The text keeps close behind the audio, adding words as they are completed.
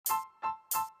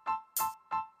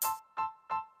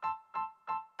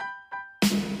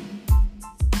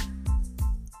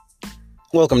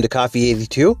Welcome to Coffee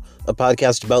 82, a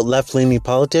podcast about left-leaning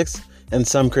politics and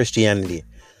some Christianity.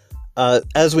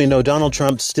 As we know, Donald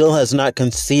Trump still has not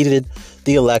conceded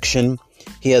the election.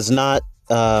 He has not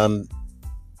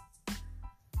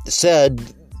said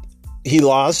he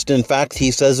lost. In fact,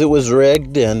 he says it was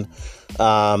rigged and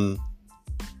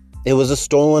it was a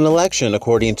stolen election,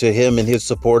 according to him and his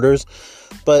supporters.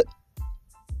 But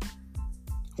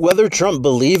whether Trump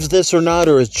believes this or not,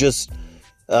 or is just...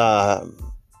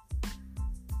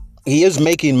 he is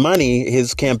making money.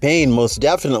 His campaign most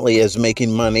definitely is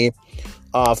making money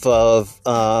off of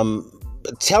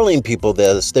telling people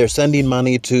this. They're sending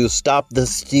money to Stop the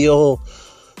Steal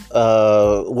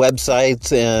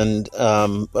websites and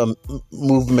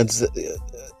movements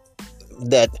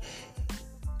that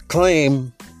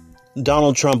claim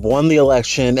Donald Trump won the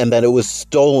election and that it was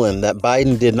stolen, that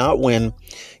Biden did not win,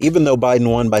 even though Biden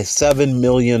won by 7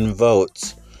 million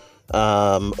votes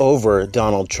over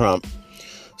Donald Trump.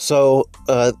 So,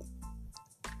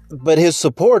 but his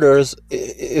supporters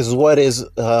is what is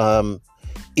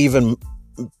even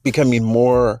becoming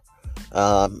more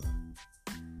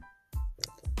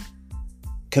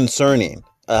concerning.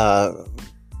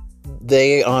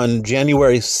 They, on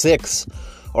January 6th,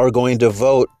 are going to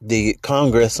vote the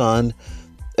Congress on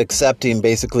accepting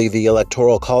basically the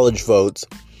Electoral College votes.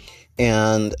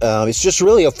 And it's just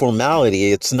really a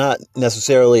formality. It's not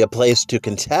necessarily a place to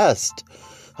contest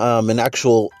an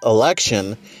actual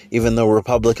election, even though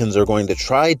Republicans are going to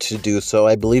try to do so.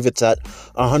 I believe it's at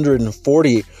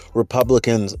 140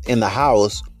 Republicans in the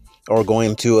House are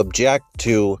going to object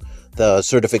to the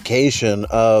certification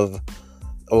of,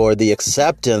 or the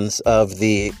acceptance of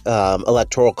the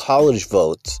Electoral College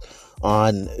votes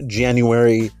on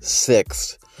January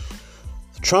 6th.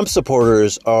 Trump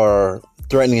supporters are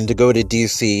threatening to go to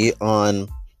D.C. on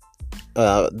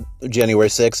January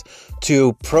 6th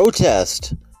to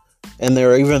protest, and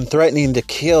they're even threatening to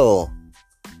kill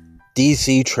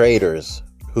DC traitors,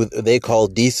 who they call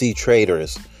DC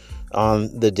traitors, on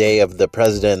the day of the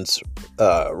president's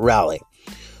rally.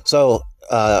 So,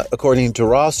 according to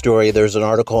Raw Story, there's an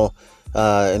article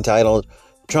entitled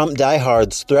 "Trump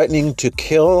Diehards Threatening to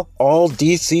Kill All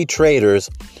DC Traitors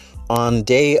on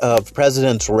Day of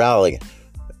President's Rally."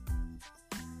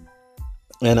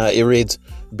 And it reads,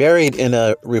 "Buried in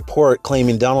a report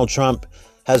claiming Donald Trump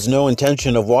has no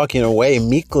intention of walking away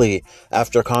meekly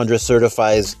after Congress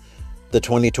certifies the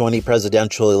 2020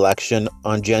 presidential election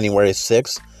on January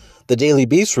 6th, the Daily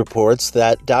Beast reports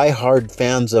that diehard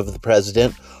fans of the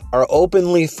president are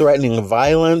openly threatening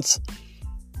violence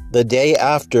the day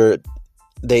after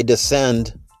they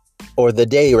descend, or the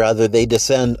day rather, they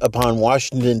descend upon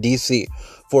Washington, D.C.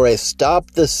 for a Stop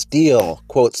the Steal,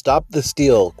 quote, Stop the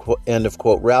Steal, end of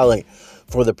quote, rally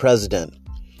for the president."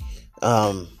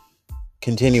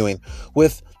 Continuing,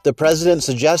 with the president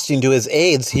suggesting to his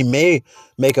aides he may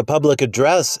make a public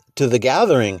address to the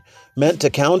gathering meant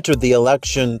to counter the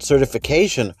election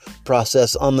certification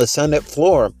process on the Senate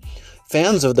floor.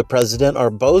 Fans of the president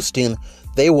are boasting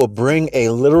they will bring a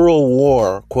literal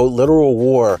war, quote, literal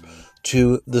war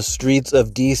to the streets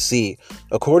of D.C.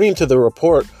 According to the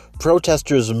report,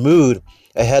 protesters' mood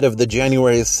ahead of the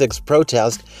January 6th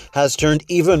protest has turned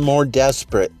even more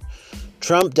desperate.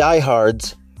 Trump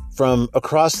diehards from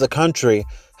across the country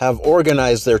have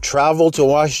organized their travel to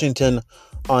Washington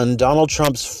on Donald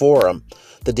Trump's forum,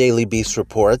 the Daily Beast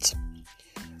reports.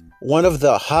 One of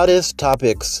the hottest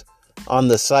topics on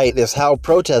the site is how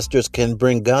protesters can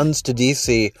bring guns to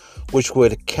D.C., which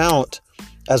would count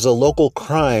as a local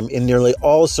crime in nearly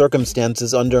all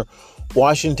circumstances under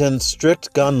Washington's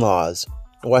strict gun laws,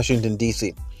 Washington,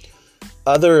 D.C.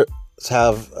 Others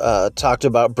have talked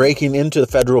about breaking into the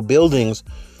federal buildings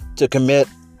to commit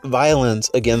violence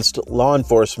against law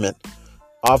enforcement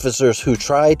officers who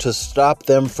try to stop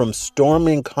them from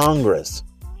storming Congress.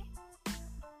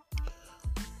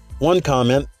 One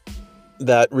comment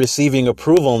that receiving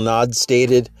approval nod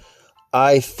stated,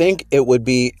 "I think it would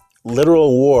be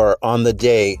literal war on that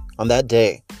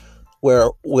day,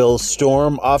 where we'll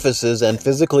storm offices and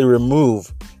physically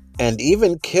remove and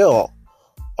even kill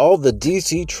all the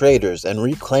DC traitors and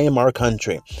reclaim our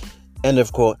country." End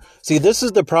of quote. See, this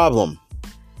is the problem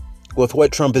with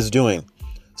what Trump is doing.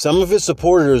 Some of his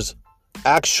supporters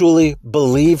actually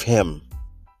believe him.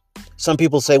 Some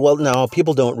people say, well, no,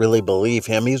 people don't really believe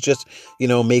him. He's just,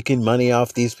 making money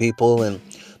off these people. And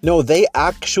no, they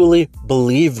actually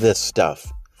believe this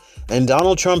stuff. And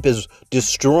Donald Trump is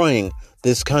destroying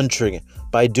this country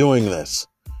by doing this.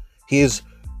 He is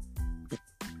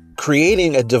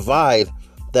creating a divide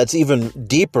that's even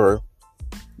deeper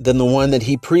than the one that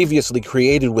he previously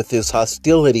created with his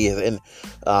hostility and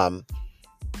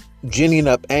ginning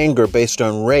up anger based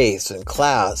on race and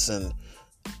class and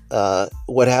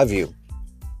what have you.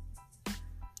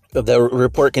 The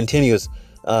report continues.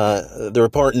 The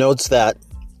report notes that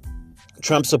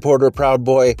Trump supporter Proud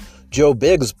Boy Joe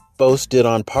Biggs boasted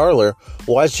on Parler,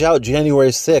 "Watch out,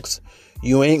 January 6th.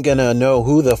 You ain't gonna know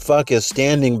who the fuck is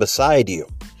standing beside you."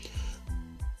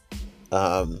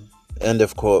 End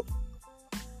of quote.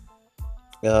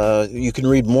 You can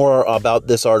read more about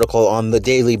this article on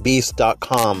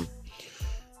thedailybeast.com.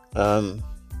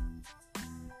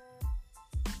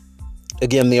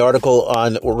 Again, the article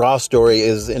on Raw Story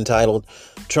is entitled,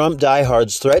 "Trump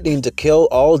diehards threatening to kill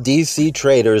all DC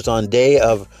traders on day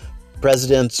of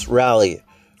President's rally."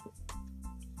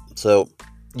 So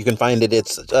you can find it.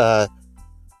 It's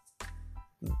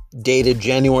dated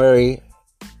January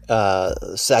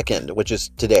 2nd, which is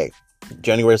today,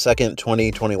 January 2nd,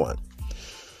 2021.